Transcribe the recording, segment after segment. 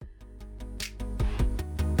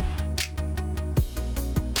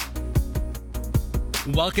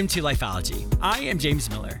Welcome to Lifeology. I am James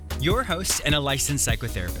Miller, your host and a licensed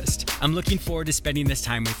psychotherapist. I'm looking forward to spending this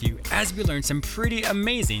time with you as we learn some pretty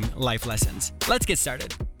amazing life lessons. Let's get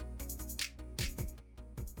started.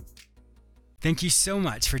 Thank you so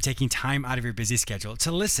much for taking time out of your busy schedule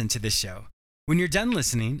to listen to this show. When you're done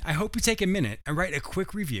listening, I hope you take a minute and write a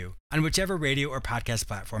quick review on whichever radio or podcast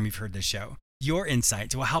platform you've heard this show. Your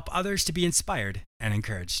insights will help others to be inspired and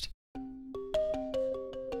encouraged.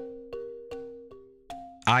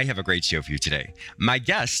 I have a great show for you today. My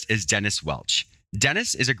guest is Dennis Welch.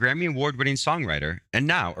 Dennis is a Grammy Award-winning songwriter and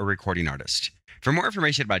now a recording artist. For more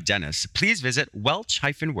information about Dennis, please visit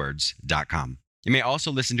welch-words.com. You may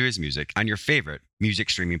also listen to his music on your favorite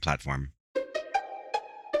music streaming platform.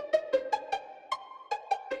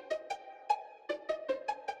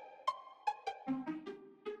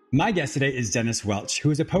 My guest today is Dennis Welch,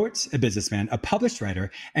 who is a poet, a businessman, a published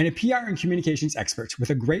writer, and a PR and communications expert with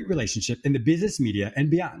a great relationship in the business media and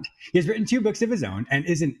beyond. He has written 2 books of his own and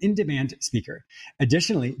is an in-demand speaker.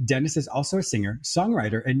 Additionally, Dennis is also a singer,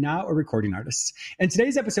 songwriter, and now a recording artist. In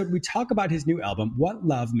today's episode, we talk about his new album, What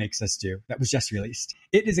Love Makes Us Do, that was just released.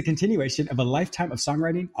 It is a continuation of a lifetime of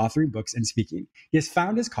songwriting, authoring books, and speaking. He has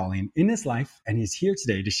found his calling in his life, and he is here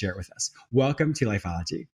today to share it with us. Welcome to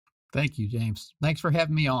Lifeology. Thank you, James. Thanks for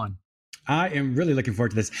having me on. I am really looking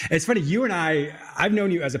forward to this. It's funny, you and I've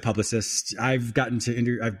known you as a publicist. I've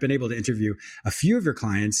been able to interview a few of your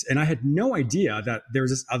clients, and I had no idea that there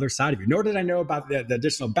was this other side of you. Nor did I know about the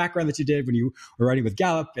additional background that you did when you were writing with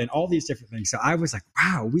Gallup and all these different things. So I was like,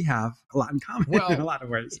 wow, we have a lot in common in a lot of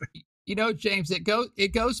ways. You know, James, it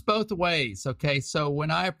goes both ways. Okay, so when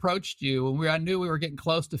I approached you, and I knew we were getting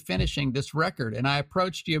close to finishing this record, and I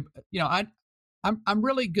approached you, I'm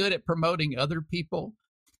really good at promoting other people.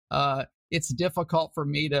 It's difficult for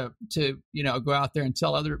me to go out there and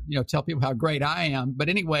tell people how great I am. But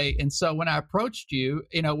anyway, and so when I approached you,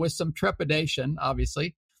 with some trepidation,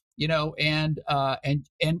 obviously, and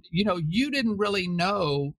you didn't really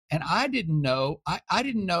know, and I didn't know, I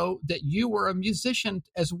didn't know that you were a musician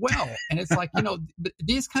as well. And it's like,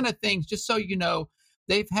 these kind of things, just so you know,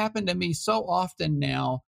 they've happened to me so often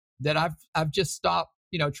now that I've just stopped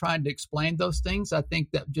trying to explain those things. I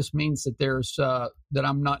think that just means that that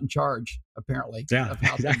I'm not in charge, apparently, of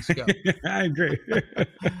how things go. I agree.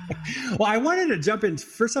 Well, I wanted to jump in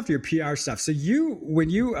first off to your PR stuff. So when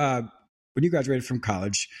you graduated from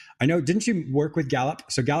college, I know, didn't you work with Gallup?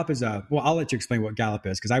 So Gallup is I'll let you explain what Gallup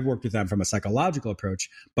is, because I've worked with them from a psychological approach,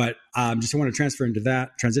 but just want to transition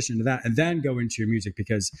into that, and then go into music,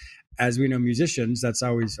 because as we know, musicians, that's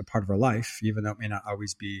always a part of our life, even though it may not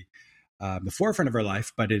always be the forefront of our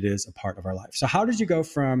life, but it is a part of our life. So how did you go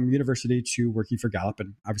from university to working for Gallup,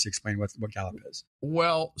 and obviously explain what Gallup is?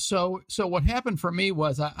 Well, so what happened for me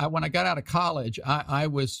was when I got out of college,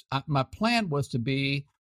 my plan was to be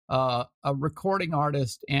a recording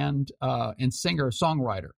artist and singer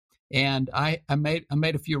songwriter. And I made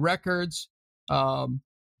a few records, did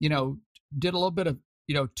a little bit of,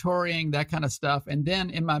 touring, that kind of stuff. And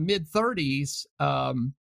then in my mid 30s, I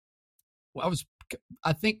was,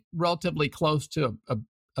 I think, relatively close to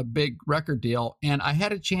a big record deal, and I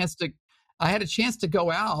had a chance to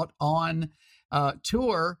go out on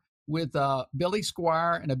tour with Billy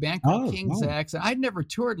Squier and a band called King's X, and I'd never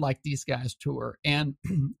toured like these guys tour. And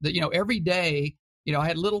every day, I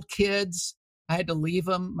had little kids, I had to leave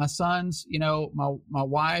them, my sons, my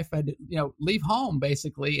wife, I had to, leave home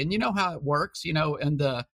basically, and you know how it works, in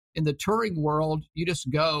the touring world, you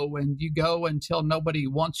just go until nobody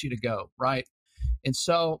wants you to go, right? And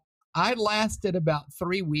so I lasted about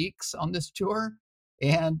 3 weeks on this tour,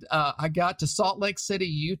 and I got to Salt Lake City,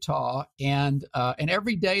 Utah, and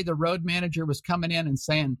every day the road manager was coming in and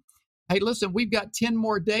saying, "Hey, listen, we've got 10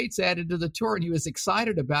 more dates added to the tour," and he was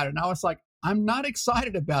excited about it. And I was like, "I'm not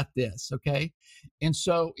excited about this, okay?" And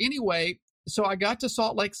so anyway, so I got to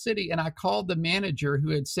Salt Lake City, and I called the manager who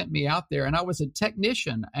had sent me out there, and I was a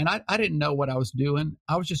technician, and I didn't know what I was doing.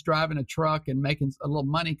 I was just driving a truck and making a little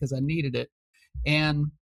money because I needed it.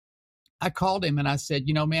 And I called him and I said,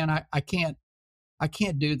 man, I can't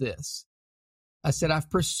do this. I said, I've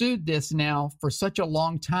pursued this now for such a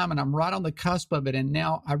long time, and I'm right on the cusp of it. And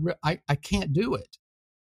now I can't do it.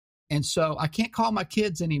 And so I can't call my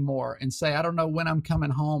kids anymore and say, I don't know when I'm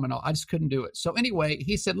coming home. And I just couldn't do it. So anyway,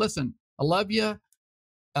 he said, listen, I love you.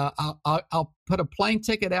 I'll put a plane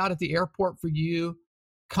ticket out at the airport for you.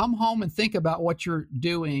 Come home and think about what you're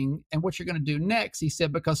doing and what you're going to do next. He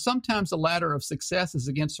said, because sometimes the ladder of success is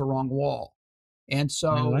against the wrong wall. And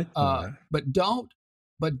so, but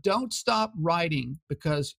don't stop writing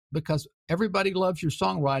because everybody loves your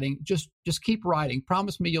songwriting. Just keep writing.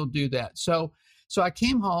 Promise me you'll do that. So So I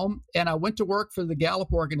came home and I went to work for the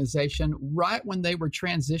Gallup organization right when they were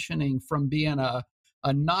transitioning from being a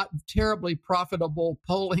not terribly profitable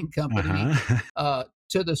polling company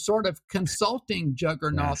to the sort of consulting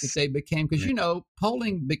juggernaut that they became. Because,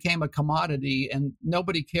 polling became a commodity and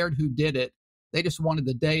nobody cared who did it. They just wanted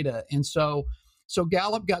the data. And so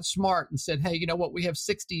Gallup got smart and said, hey, you know what? We have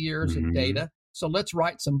 60 years of data. So let's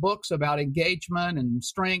write some books about engagement and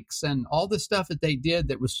strengths and all the stuff that they did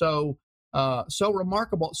that was so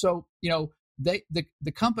remarkable. So,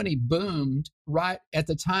 the company boomed right at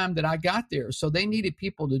the time that I got there. So they needed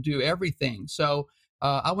people to do everything. So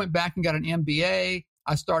I went back and got an MBA.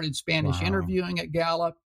 I started Spanish interviewing at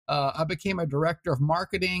Gallup. I became a director of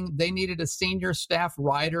marketing. They needed a senior staff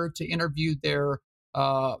writer to interview their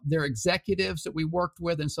executives that we worked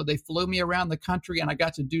with. And so they flew me around the country and I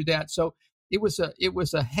got to do that. So it was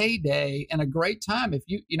a heyday and a great time. If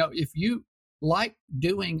you like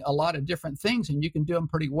doing a lot of different things and you can do them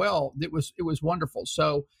pretty well, it was wonderful.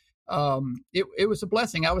 So it was a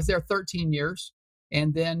blessing. I was there 13 years.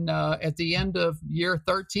 And then at the end of year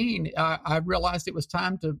 13, I realized it was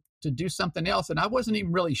time to do something else. And I wasn't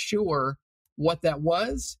even really sure what that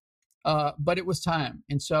was, but it was time.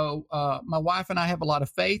 And so my wife and I have a lot of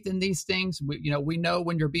faith in these things. We know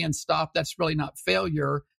when you're being stopped, that's really not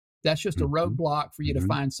failure. That's just a roadblock for you to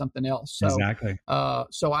find something else. So, exactly.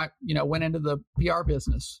 So I, went into the PR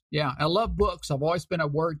business. Yeah. I love books. I've always been a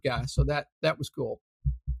word guy. So that was cool,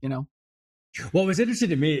 Well, what's interesting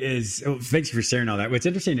to me is, thanks for sharing all that. What's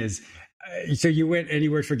interesting is, so you went and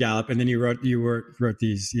you worked for Gallup, and then you wrote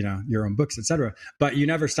these, your own books, et cetera, but you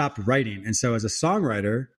never stopped writing. And so as a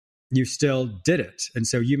songwriter, you still did it. And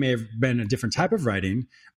so you may have been a different type of writing,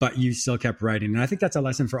 but you still kept writing. And I think that's a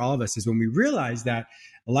lesson for all of us, is when we realize that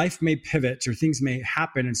life may pivot or things may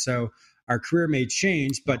happen. And so our career may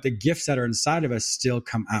change, but the gifts that are inside of us still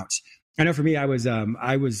come out. I know for me, I was a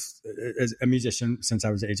musician since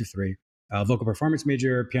I was the age of 3. Vocal performance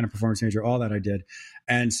major, piano performance major, all that I did.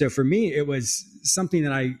 And so for me, it was something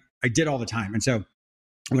that I did all the time. And so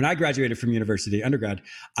when I graduated from university, undergrad,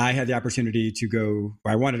 I had the opportunity to go,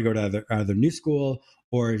 I wanted to go to either new school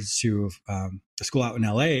or to a school out in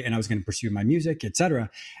LA, and I was going to pursue my music, et cetera.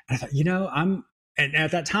 And I thought, and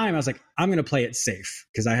at that time I was like, I'm going to play it safe,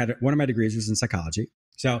 because I had one of my degrees was in psychology.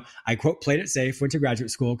 So I, quote, played it safe, went to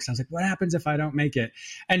graduate school, because I was like, what happens if I don't make it?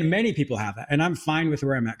 And many people have that. And I'm fine with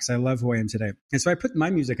where I'm at, because I love who I am today. And so I put my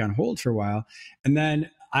music on hold for a while. And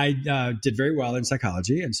then I did very well in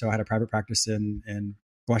psychology. And so I had a private practice in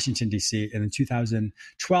Washington, D.C. And in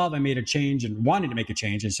 2012, I made a change and wanted to make a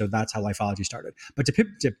change. And so that's how Lifeology started. But to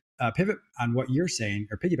pivot on what you're saying,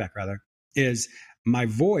 or piggyback rather, is my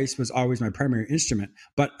voice was always my primary instrument,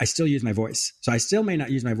 but I still use my voice. So I still may not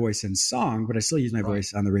use my voice in song, but I still use my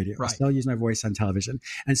voice on the radio. I still use my voice on television.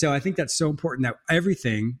 And so I think that's so important, that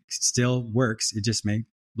everything still works. It just may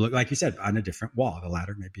look, like you said, on a different wall. The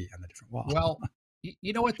ladder may be on a different wall. Well,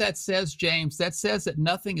 you know what that says, James? That says that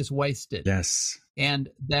nothing is wasted. Yes. And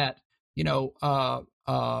that, it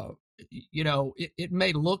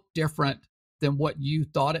may look different than what you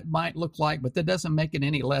thought it might look like, but that doesn't make it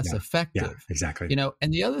any less effective. Yeah, exactly.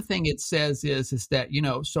 And the other thing it says is that,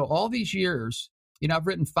 so all these years, I've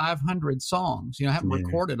written 500 songs, I haven't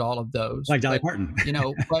recorded all of those. Like Dolly Parton.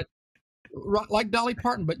 But like Dolly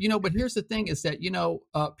Parton, but here's the thing is that,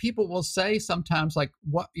 people will say sometimes, like,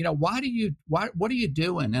 what are you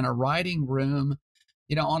doing in a writing room,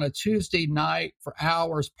 on a Tuesday night for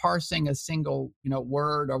hours parsing a single,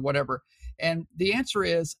 word or whatever. And the answer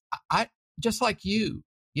is, I just like you,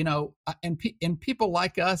 and people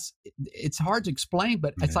like us, it's hard to explain,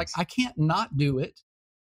 but it's like, I can't not do it.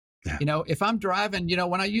 Yeah. If I'm driving,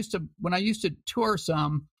 when I used to tour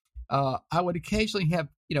some, I would occasionally have,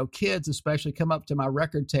 kids especially come up to my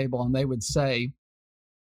record table and they would say,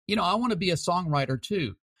 I want to be a songwriter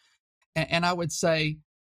too. And I would say,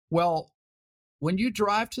 well, when you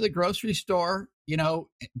drive to the grocery store, do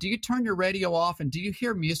you turn your radio off and do you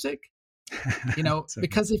hear music?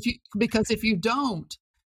 Because if you don't,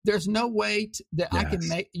 there's no way that I can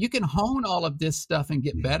you can hone all of this stuff and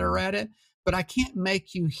get better at it, but I can't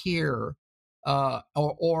make you hear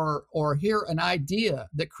or hear an idea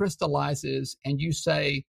that crystallizes and you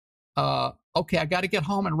say, okay, I got to get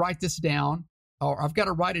home and write this down, or I've got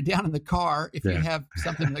to write it down in the car if you have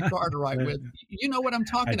something in the car to write with. You know what I'm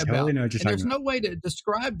talking about. Totally know what you're talking there's about. No way to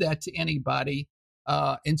describe that to anybody.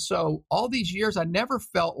 And so all these years, I never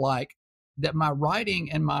felt like that my writing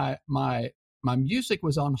and my music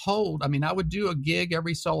was on hold. I mean, I would do a gig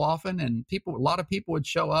every so often, and a lot of people would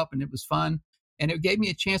show up, and it was fun, and it gave me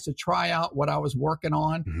a chance to try out what I was working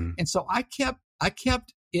on. Mm-hmm. And so I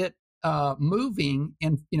kept it moving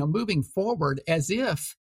and, moving forward as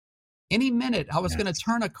if any minute I was going to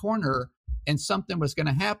turn a corner and something was going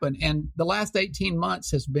to happen. And the last 18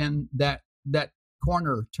 months has been that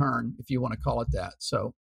corner turn, if you want to call it that.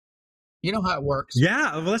 So you know how it works.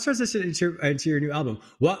 Yeah. Well, let's transition into your new album,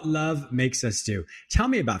 What Love Makes Us Do. Tell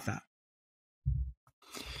me about that.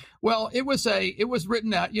 Well, it was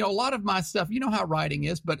written out, a lot of my stuff, you know how writing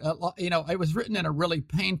is, but, it was written in a really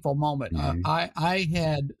painful moment. Our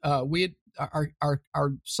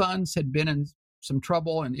sons had been in some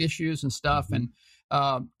trouble and issues and stuff.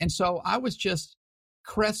 Mm-hmm. And so I was just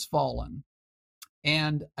crestfallen.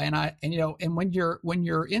 And when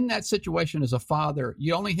you're in that situation as a father,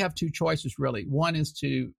 you only have two choices, really. One is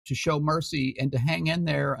to show mercy and to hang in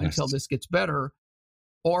there until this gets better,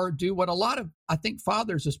 or do what a lot of, I think,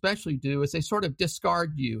 fathers especially do, is they sort of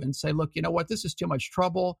discard you and say, look, you know what, this is too much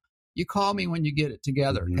trouble. You call me when you get it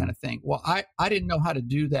together, kind of thing. Well, I didn't know how to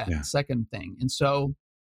do that second thing. And so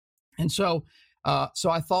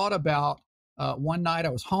I thought about one night I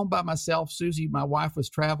was home by myself. Susie, my wife, was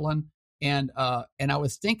traveling. And I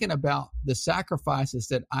was thinking about the sacrifices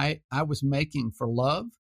that I was making for love.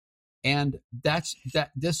 And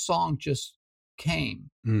this song just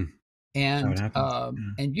came. And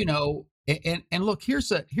look, here's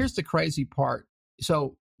the crazy part.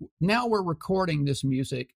 So now we're recording this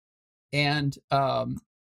music, and I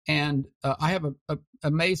have a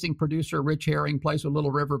amazing producer, Rich Herring, plays with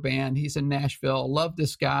Little River Band. He's in Nashville. Love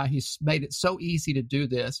this guy. He's made it so easy to do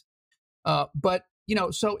this. But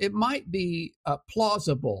so it might be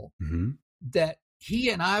plausible that he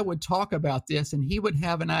and I would talk about this, and he would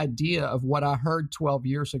have an idea of what I heard 12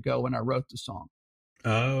 years ago when I wrote the song.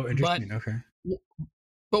 Oh, interesting.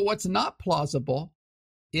 But what's not plausible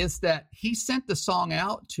is that he sent the song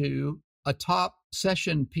out to a top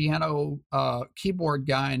session piano keyboard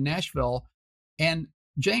guy in Nashville. And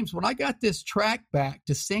James, when I got this track back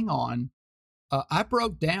to sing on, I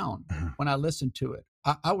broke down when I listened to it.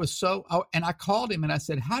 I was and I called him and I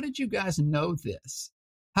said, how did you guys know this?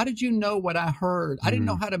 How did you know what I heard? I didn't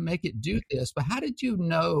know how to make it do this, but how did you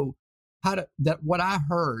know what I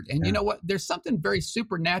heard? And you know what? There's something very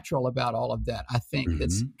supernatural about all of that. I think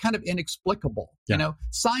that's kind of inexplicable.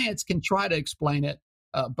 Science can try to explain it,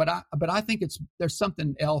 but I think there's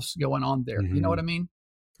something else going on there. You know what I mean?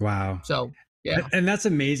 Wow. So yeah, and that's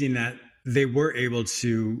amazing that they were able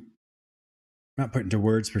to not put into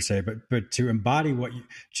words per se, but to embody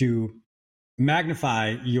to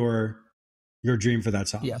magnify your dream for that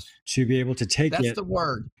song. Yes. To be able to take That's the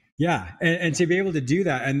word. Yeah. And to be able to do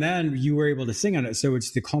that. And then you were able to sing on it. So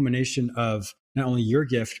it's the culmination of not only your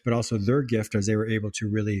gift, but also their gift, as they were able to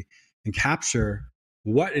really capture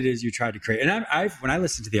what it is you tried to create. And when I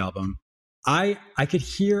listened to the album, I could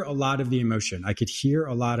hear a lot of the emotion. I could hear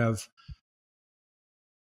a lot of,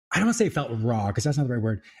 I don't want to say it felt raw, because that's not the right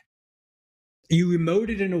word. You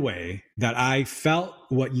emoted in a way that I felt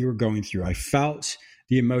what you were going through. I felt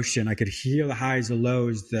the emotion. I could hear the highs, the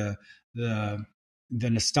lows, the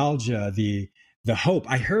nostalgia, the hope.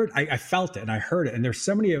 I felt it and I heard it. And there's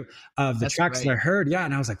so many of the tracks that I heard. Yeah.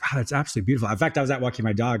 And I was like, wow, that's absolutely beautiful. In fact, I was out walking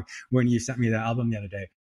my dog when you sent me the album the other day,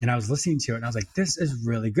 and I was listening to it and I was like, this is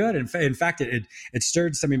really good. And in fact, it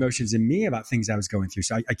stirred some emotions in me about things I was going through.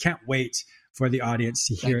 So I can't wait for the audience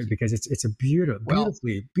to hear it, because it's a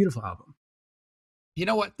beautiful album. You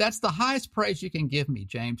know what? That's the highest praise you can give me,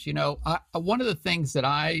 James. One of the things that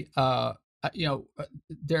I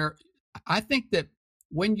think that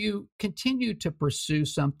when you continue to pursue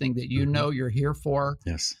something that you know you're here for,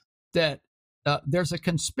 that there's a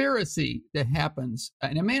conspiracy that happens,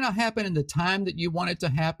 and it may not happen in the time that you want it to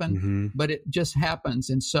happen, but it just happens.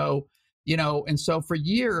 And so, for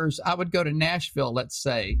years I would go to Nashville, let's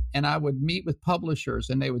say, and I would meet with publishers,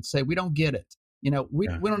 and they would say, we don't get it. We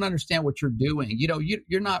don't understand what you're doing.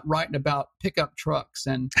 You're not writing about pickup trucks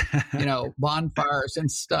and, bonfires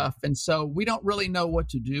and stuff. And so we don't really know what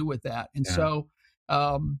to do with that. And so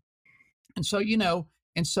a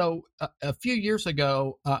few years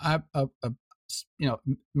ago, I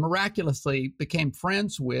miraculously became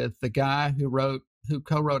friends with the guy who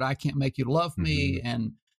co-wrote I Can't Make You Love Me.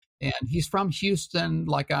 And he's from Houston,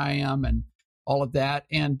 like I am, and all of that.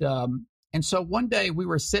 And so one day we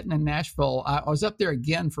were sitting in Nashville. I was up there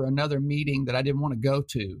again for another meeting that I didn't want to go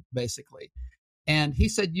to, basically. And he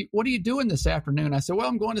said, what are you doing this afternoon? I said, well,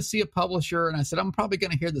 I'm going to see a publisher. And I said, I'm probably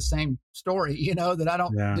going to hear the same story, that I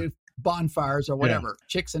don't do bonfires or whatever,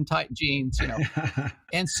 chicks in tight jeans,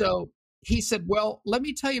 And so he said, well, let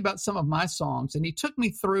me tell you about some of my songs. And he took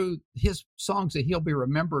me through his songs that he'll be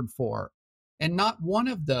remembered for. And not one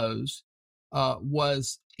of those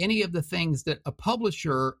was any of the things that a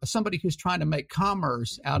publisher, somebody who's trying to make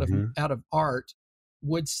commerce out of art,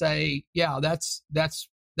 would say, yeah, that's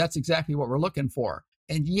exactly what we're looking for.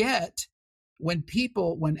 And yet, when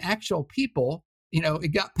actual people,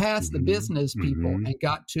 it got past the business people and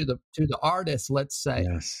got to the artists, let's say,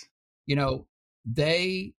 yes.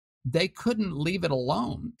 They couldn't leave it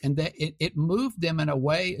alone, and it moved them in a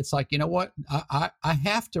way. It's like, you know what, I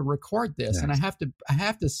have to record this, yes. And I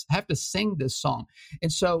have to sing this song.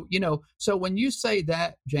 And so, so when you say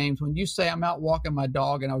that, James, when you say I'm out walking my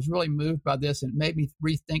dog and I was really moved by this and it made me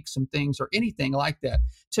rethink some things or anything like that,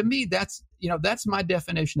 to me, that's my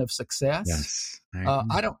definition of success. Yes.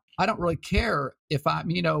 I don't really care if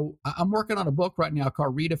I'm working on a book right now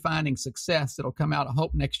called Redefining Success. That'll come out, I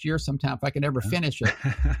hope, next year sometime if I can ever finish it.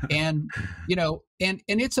 And, and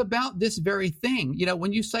it's about this very thing.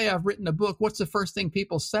 When you say I've written a book, what's the first thing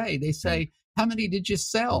people say? They say, how many did you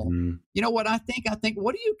sell? Mm-hmm. You know what I think?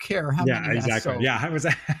 What do you care how many exactly. I sold? Yeah, I was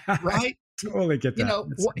right. Totally get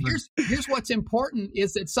that. Here's what's important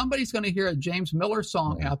is that somebody's going to hear a James Miller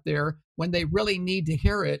song out there when they really need to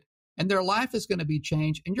hear it, and their life is going to be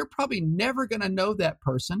changed, and you're probably never going to know that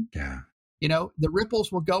person. Yeah. The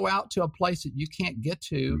ripples will go out to a place that you can't get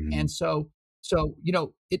to. Mm-hmm. And so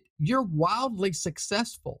you're wildly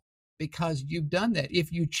successful because you've done that.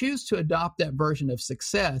 If you choose to adopt that version of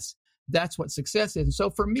success, that's what success is. And so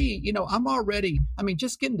for me, I'm already,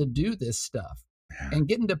 just getting to do this stuff. Yeah. And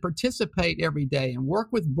getting to participate every day and work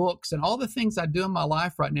with books and all the things I do in my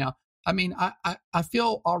life right now. I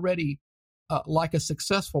feel already like a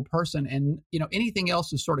successful person, and anything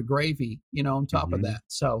else is sort of gravy, on top of that.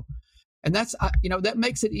 So, and that's that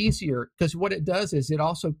makes it easier, because what it does is it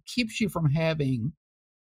also keeps you from having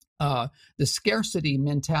the scarcity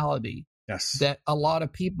mentality. Yes. That a lot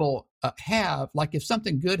of people have. Like, if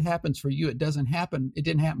something good happens for you, it didn't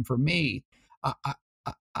happen for me.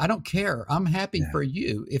 I don't care. I'm happy for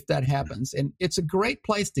you if that happens. And it's a great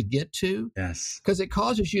place to get to. Yes. Because it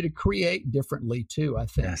causes you to create differently too, I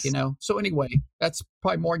think, So anyway, that's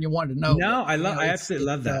probably more than you wanted to know. No, I absolutely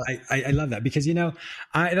love that. I love that because,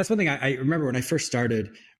 that's one thing I remember when I first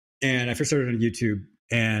started, and I first started on YouTube,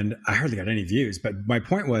 and I hardly got any views. But my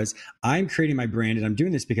point was, I'm creating my brand, and I'm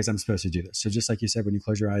doing this because I'm supposed to do this. So just like you said, when you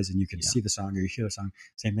close your eyes and you can see the song or you hear the song,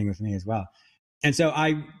 same thing with me as well. And so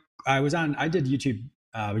I did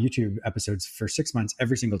YouTube episodes for 6 months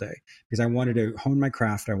every single day because I wanted to hone my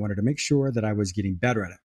craft. I wanted to make sure that I was getting better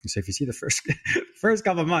at it. So if you see the first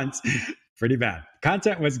couple of months, pretty bad.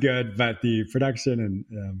 Content was good, but the production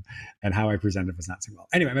and how I presented was not so well.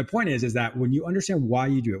 Anyway, my point is that when you understand why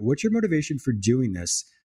you do it, what's your motivation for doing this,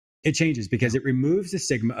 it changes because it removes the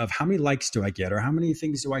stigma of how many likes do I get, or how many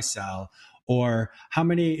things do I sell, or how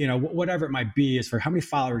many, whatever it might be, is for how many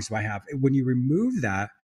followers do I have. When you remove that,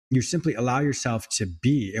 you simply allow yourself to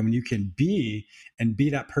be. And when you can be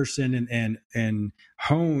that person and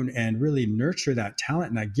hone and really nurture that talent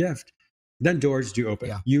and that gift, then doors do open.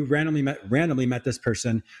 Yeah. You randomly met this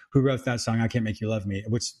person who wrote that song, I Can't Make You Love Me,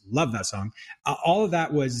 which love that song. All of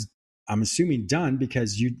that was, I'm assuming, done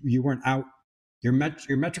because you weren't out. Your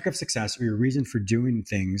metric of success, or your reason for doing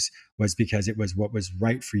things, was because it was what was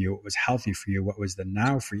right for you, what was healthy for you, what was the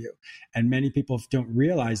now for you. And many people don't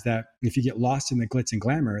realize that if you get lost in the glitz and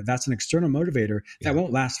glamour, that's an external motivator that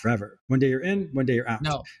won't last forever. One day you're in, one day you're out.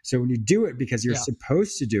 No. So when you do it because you're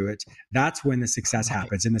supposed to do it, that's when the success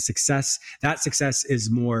happens. And that success is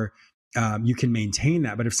more, you can maintain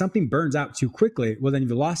that. But if something burns out too quickly, well, then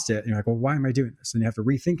you've lost it. And you're like, well, why am I doing this? And you have to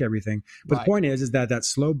rethink everything. But the point is that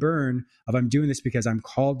slow burn of, I'm doing this because I'm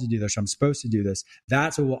called to do this, I'm supposed to do this,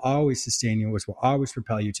 that's what will always sustain you, which will always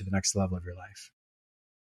propel you to the next level of your life.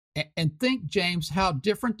 And think, James, how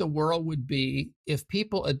different the world would be if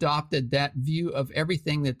people adopted that view of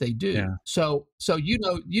everything that they do. Yeah. So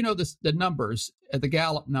the numbers, the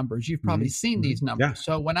Gallup numbers, you've probably seen these numbers. Yeah.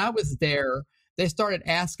 So when I was there, they started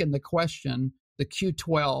asking the question, the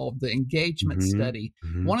Q12, the engagement study.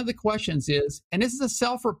 Mm-hmm. One of the questions is, and this is a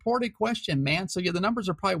self-reported question, man, so the numbers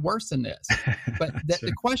are probably worse than this. But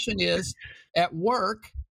the question is, at work,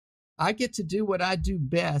 I get to do what I do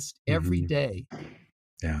best every day.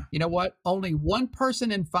 Yeah. You know what? Only one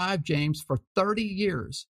person in 5, James, for 30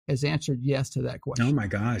 years has answered yes to that question. Oh my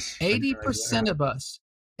gosh. 80%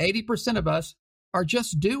 of us are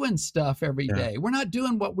just doing stuff every day. We're not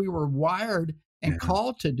doing what we were wired and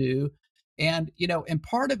called to do. And, and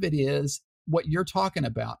part of it is what you're talking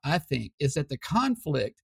about, I think, is that the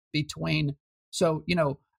conflict between,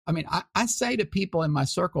 I say to people in my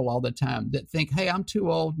circle all the time that think, hey, I'm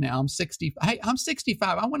too old now. I'm 60. Hey, I'm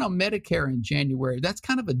 65. I went on Medicare in January. That's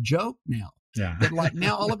kind of a joke now. Yeah. That like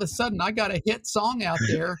now all of a sudden I got a hit song out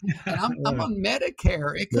there and I'm on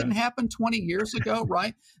Medicare. It couldn't happen 20 years ago,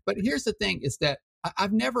 right? But here's the thing is that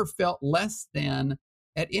I've never felt less than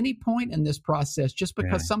at any point in this process just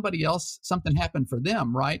because somebody else, something happened for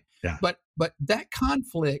them, right? Yeah. But that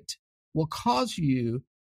conflict will cause you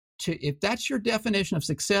to, if that's your definition of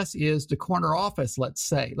success is the corner office, let's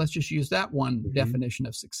say, let's just use that one definition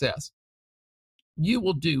of success. You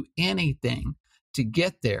will do anything to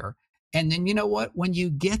get there. And then you know what? When you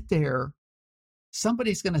get there,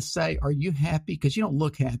 somebody's going to say, are you happy? Because you don't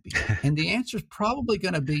look happy. And the answer is probably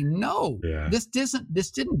going to be no. Yeah. This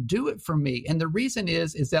didn't do it for me. And the reason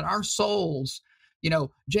is that our souls, you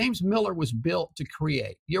know, James Miller was built to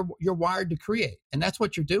create. You're wired to create, and that's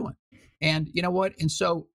what you're doing. And you know what? And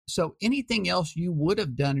so anything else you would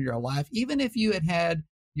have done in your life, even if you had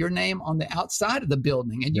your name on the outside of the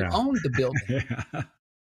building and you owned the building,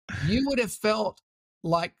 you would have felt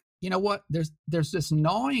like, you know what, there's this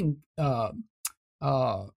gnawing, kind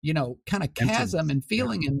of chasm and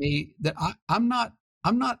feeling in me that I'm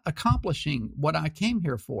not accomplishing what I came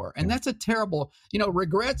here for. And that's a terrible,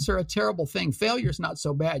 regrets are a terrible thing. Failure's not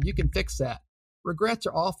so bad. You can fix that. Regrets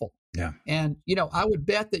are awful. Yeah. And, I would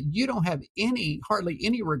bet that you don't have hardly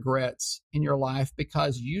any regrets in your life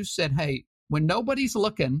because you said, hey, when nobody's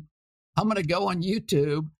looking, I'm going to go on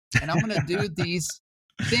YouTube and I'm going to do these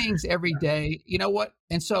things every day. You know what?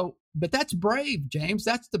 And so, but that's brave, James.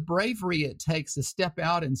 That's the bravery it takes to step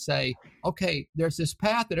out and say, okay, there's this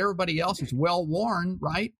path that everybody else is well worn,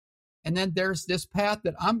 right? And then there's this path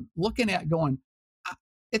that I'm looking at going,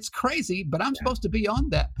 it's crazy, but I'm supposed to be on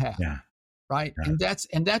that path. Yeah. Right. Yeah.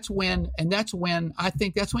 And that's when I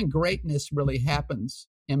think that's when greatness really happens,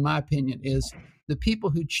 in my opinion, is the people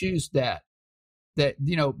who choose that,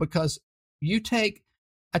 because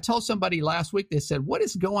I told somebody last week, they said, what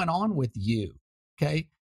is going on with you? Okay.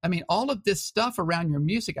 I mean, all of this stuff around your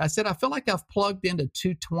music, I said, I feel like I've plugged into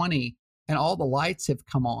 220 and all the lights have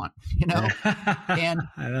come on, and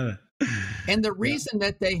I love it. And the reason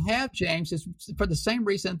that they have, James, is for the same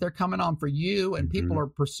reason they're coming on for you and people are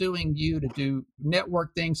pursuing you to do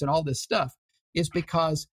network things and all this stuff is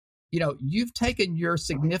because, you've taken your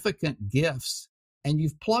significant gifts and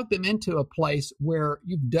you've plugged them into a place where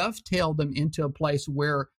you've dovetailed them into a place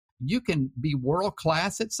where you can be world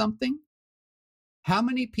class at something. How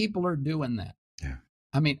many people are doing that? Yeah.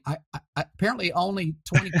 I mean, I apparently only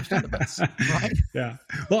 20% of us, right? Yeah.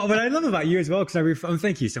 Well, what I love about you as well, because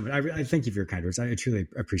thank you so much. I thank you for your kind words. I truly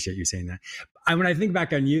appreciate you saying that. When I think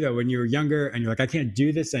back on you, though, when you were younger and you're like, I can't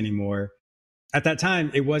do this anymore. At that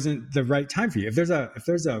time, it wasn't the right time for you. If there's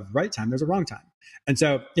a right time, there's a wrong time. And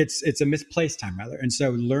so it's a misplaced time, rather. And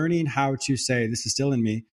so learning how to say, this is still in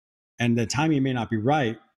me, and the timing may not be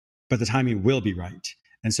right, but the timing will be right.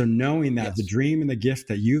 And so knowing that the dream and the gift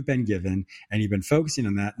that you've been given and you've been focusing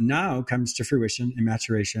on that now comes to fruition and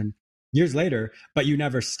maturation years later, but you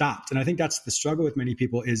never stopped. And I think that's the struggle with many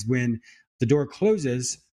people is when the door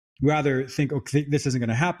closes, we rather think, okay, this isn't going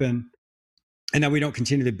to happen. And then we don't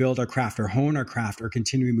continue to build our craft or hone our craft or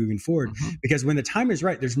continue moving forward. Because when the time is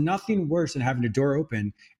right, there's nothing worse than having a door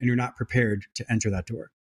open and you're not prepared to enter that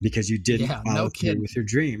door. Because you didn't follow through with your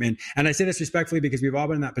dream. And I say this respectfully because we've all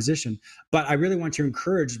been in that position. But I really want to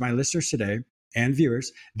encourage my listeners today and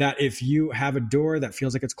viewers that if you have a door that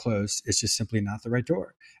feels like it's closed, it's just simply not the right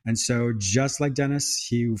door. And so just like Dennis,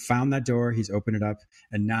 he found that door, he's opened it up,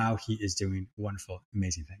 and now he is doing wonderful,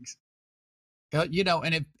 amazing things.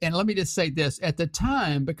 And let me just say this. At the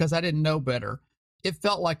time, because I didn't know better, it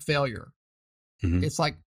felt like failure. It's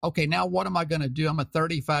like, okay, now what am I going to do? I'm a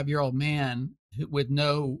 35-year-old man with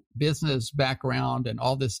no business background and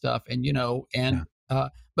all this stuff. And,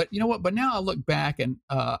 but you know what? But now I look back and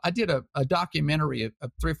I did a documentary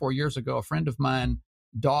 3 or 4 years ago. A friend of mine,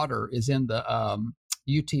 daughter, is in the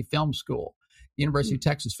UT Film School, University of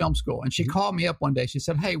Texas Film School. And she called me up one day. She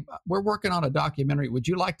said, hey, we're working on a documentary. Would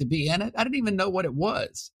you like to be in it? I didn't even know what it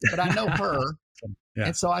was, but I know her. Yeah.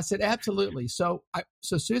 And so I said, absolutely. So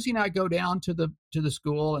Susie and I go down to the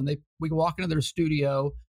school and we walk into their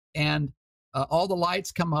studio and all the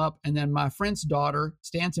lights come up. And then my friend's daughter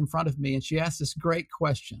stands in front of me and she asks this great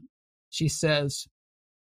question. She says,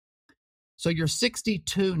 so you're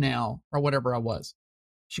 62 now or whatever I was.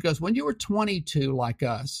 She goes, when you were 22 like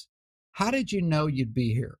us, how did you know you'd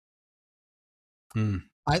be here?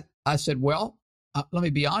 I said, well, let me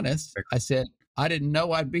be honest. I said, I didn't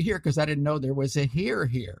know I'd be here because I didn't know there was a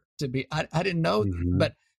here to be. I didn't know,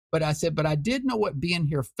 but I said, but I did know what being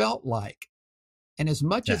here felt like. And as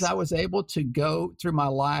much as I was able to go through my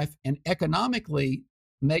life and economically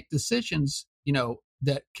make decisions,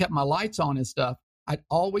 that kept my lights on and stuff, I'd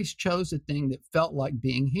always chose a thing that felt like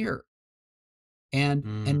being here.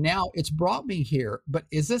 And now it's brought me here. But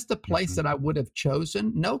is this the place that I would have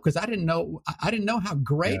chosen? No, because I didn't know how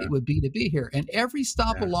great it would be to be here. And every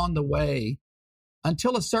stop along the way,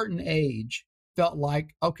 until a certain age, felt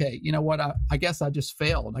like, okay, you know what? I guess I just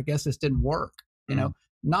failed. I guess this didn't work. You know,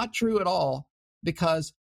 not true at all.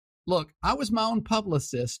 Because look, I was my own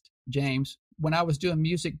publicist, James, when I was doing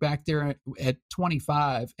music back there at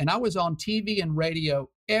 25, and I was on TV and radio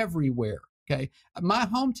everywhere. Okay. My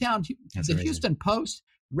hometown, the Houston Post,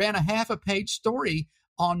 ran a half a page story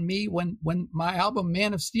on me when my album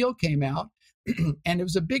Man of Steel came out. And it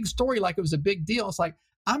was a big story, like it was a big deal. It's like,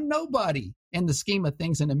 I'm nobody in the scheme of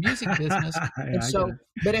things in the music business. And so,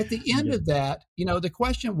 but at the end of that, you know, the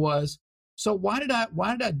question was, so why did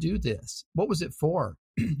I do this? What was it for?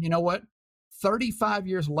 You know what? 35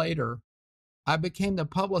 years later, I became the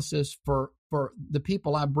publicist for the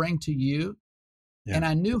people I bring to you. Yeah. And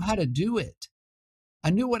I knew how to do it.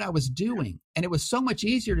 I knew what I was doing. And it was so much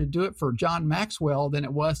easier to do it for John Maxwell than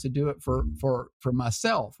it was to do it for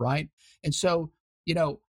myself. Right. And so, you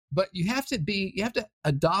know, but you have to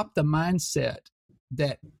adopt the mindset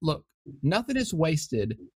that, look, nothing is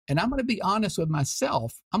wasted. And I'm going to be honest with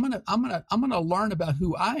myself. I'm going to learn about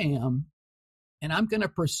who I am, and I'm going to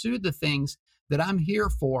pursue the things that I'm here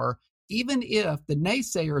for, even if the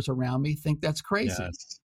naysayers around me think that's crazy.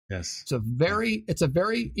 Yes. It's a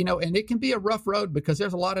very, you know, and it can be a rough road because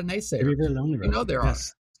there's a lot of naysayers. It can be a very lonely road. You know, there are.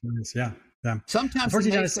 Yeah. Sometimes the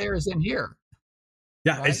naysayers in here.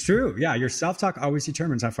 Yeah, right? It's true. Yeah, your self-talk always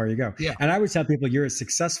determines how far you go. Yeah. And I would tell people you're as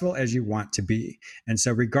successful as you want to be. And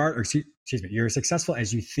so you're as successful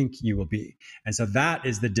as you think you will be. And so that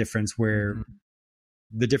is the difference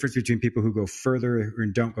the difference between people who go further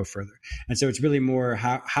and don't go further. And so it's really more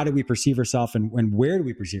how do we perceive ourselves and where do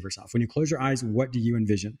we perceive ourselves? When you close your eyes, what do you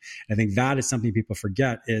envision? And I think that is something people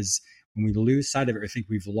forget is when we lose sight of it or think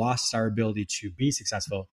we've lost our ability to be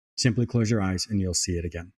successful, simply close your eyes and you'll see it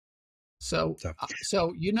again. So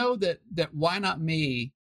you know that Why Not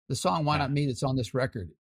Me, the song Why Not Me that's on this record.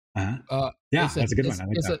 That's a good one. I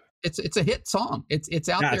like that. It's a hit song. It's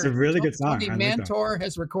out there. It's a really good song. Tony Mantor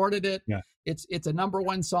has recorded it. Yeah. It's a number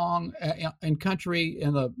one song in country,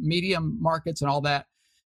 in the medium markets and all that.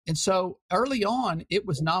 And so early on, it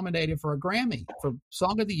was nominated for a Grammy for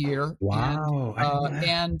Song of the Year. Wow.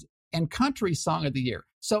 And Country Song of the Year.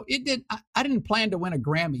 So it did. I didn't plan to win a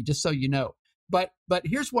Grammy, just so you know. But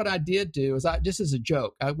here's what I did do is just as a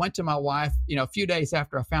joke, I went to my wife, you know, a few days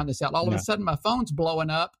after I found this out. All of a sudden, my phone's blowing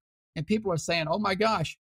up, and people are saying, "Oh my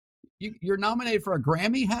gosh, you're nominated for a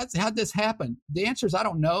Grammy? How'd this happen?" The answer is I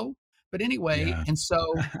don't know. But anyway, and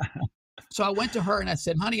so I went to her and I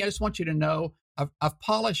said, "Honey, I just want you to know I've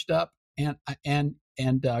polished up and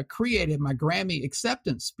created my Grammy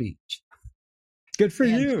acceptance speech." Good for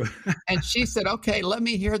you. And she said, "Okay, let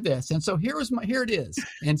me hear this." And so here it is.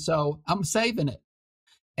 And so I'm saving it.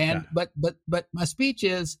 And but my speech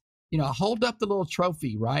is, you know, I hold up the little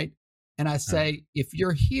trophy, right? And I say, if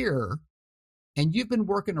you're here and you've been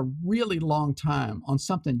working a really long time on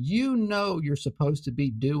something you know you're supposed to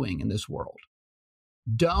be doing in this world,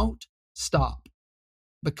 don't stop,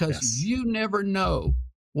 because you never know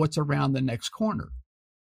what's around the next corner.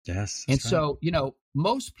 Yes. And so, you know,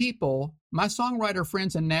 most people, my songwriter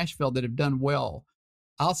friends in Nashville that have done well,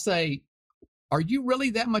 I'll say, are you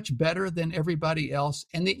really that much better than everybody else?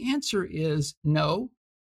 And the answer is no,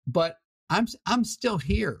 but I'm still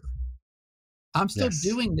here. I'm still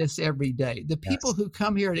doing this every day. The people who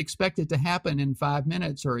come here and expect it to happen in 5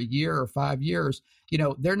 minutes or a year or 5 years, you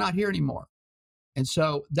know, they're not here anymore. And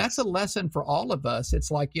so that's a lesson for all of us. It's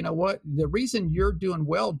like, you know what, the reason you're doing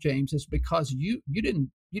well, James, is because you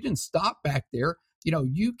didn't stop back there. You know,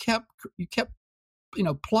 you kept, you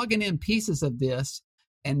know, plugging in pieces of this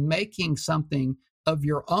and making something of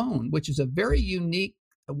your own, which is a very unique,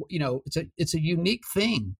 you know, it's a unique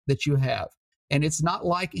thing that you have. And it's not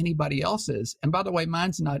like anybody else's. And by the way,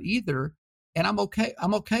 mine's not either. And I'm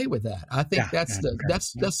okay with that. I think that's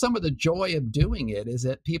some of the joy of doing it, is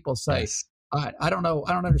that people say, I don't know,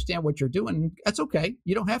 I don't understand what you're doing. That's okay.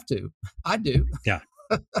 You don't have to. I do. Yeah.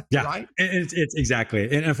 Right. It's exactly.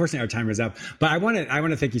 And unfortunately our time is up, but I want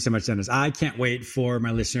to thank you so much, Dennis. I can't wait for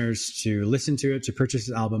my listeners to listen to it, to purchase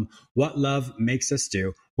this album, What Love Makes Us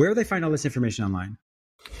Do. Where will they find all this information online?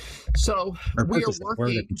 So we are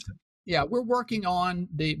working. Yeah, we're working on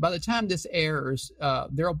by the time this airs,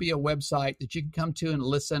 there'll be a website that you can come to and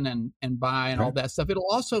listen and buy and all that stuff. It'll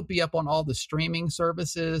also be up on all the streaming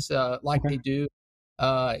services they do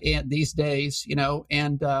and these days, you know,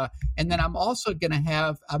 and then I'm also going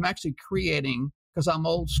to I'm actually creating, because I'm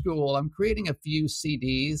old school, I'm creating a few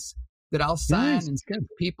CDs that I'll sign and send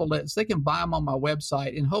people so they can buy them on my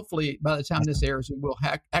website. And hopefully by the time this airs, we'll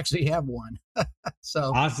actually have one.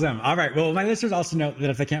 So awesome. All right. Well, my listeners also know that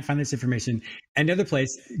if they can't find this information any other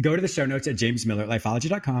place, go to the show notes at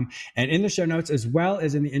jamesmillerlifeology.com. And in the show notes, as well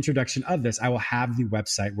as in the introduction of this, I will have the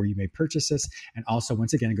website where you may purchase this. And also,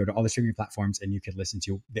 once again, go to all the streaming platforms and you can listen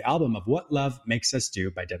to the album of What Love Makes Us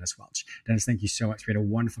Do by Dennis Welch. Dennis, thank you so much. We had a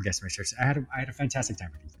wonderful guest research. I had a fantastic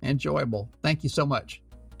time with you. Enjoyable. Thank you so much.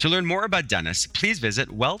 To learn more about Dennis, please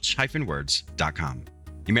visit welch-words.com.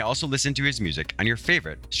 You may also listen to his music on your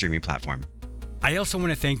favorite streaming platform. I also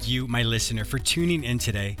want to thank you, my listener, for tuning in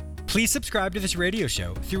today. Please subscribe to this radio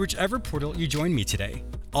show through whichever portal you join me today.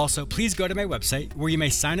 Also, please go to my website where you may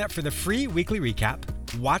sign up for the free weekly recap,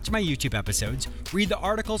 watch my YouTube episodes, read the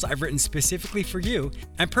articles I've written specifically for you,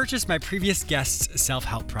 and purchase my previous guests'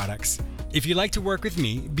 self-help products. If you'd like to work with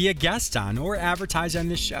me, be a guest on, or advertise on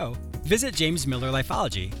this show, visit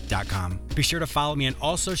jamesmillerlifeology.com. Be sure to follow me on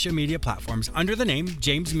all social media platforms under the name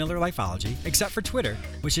James Miller Lifeology, except for Twitter,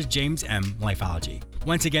 which is James M. Lifeology.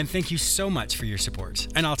 Once again, thank you so much for your support,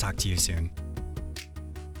 and I'll talk to you soon.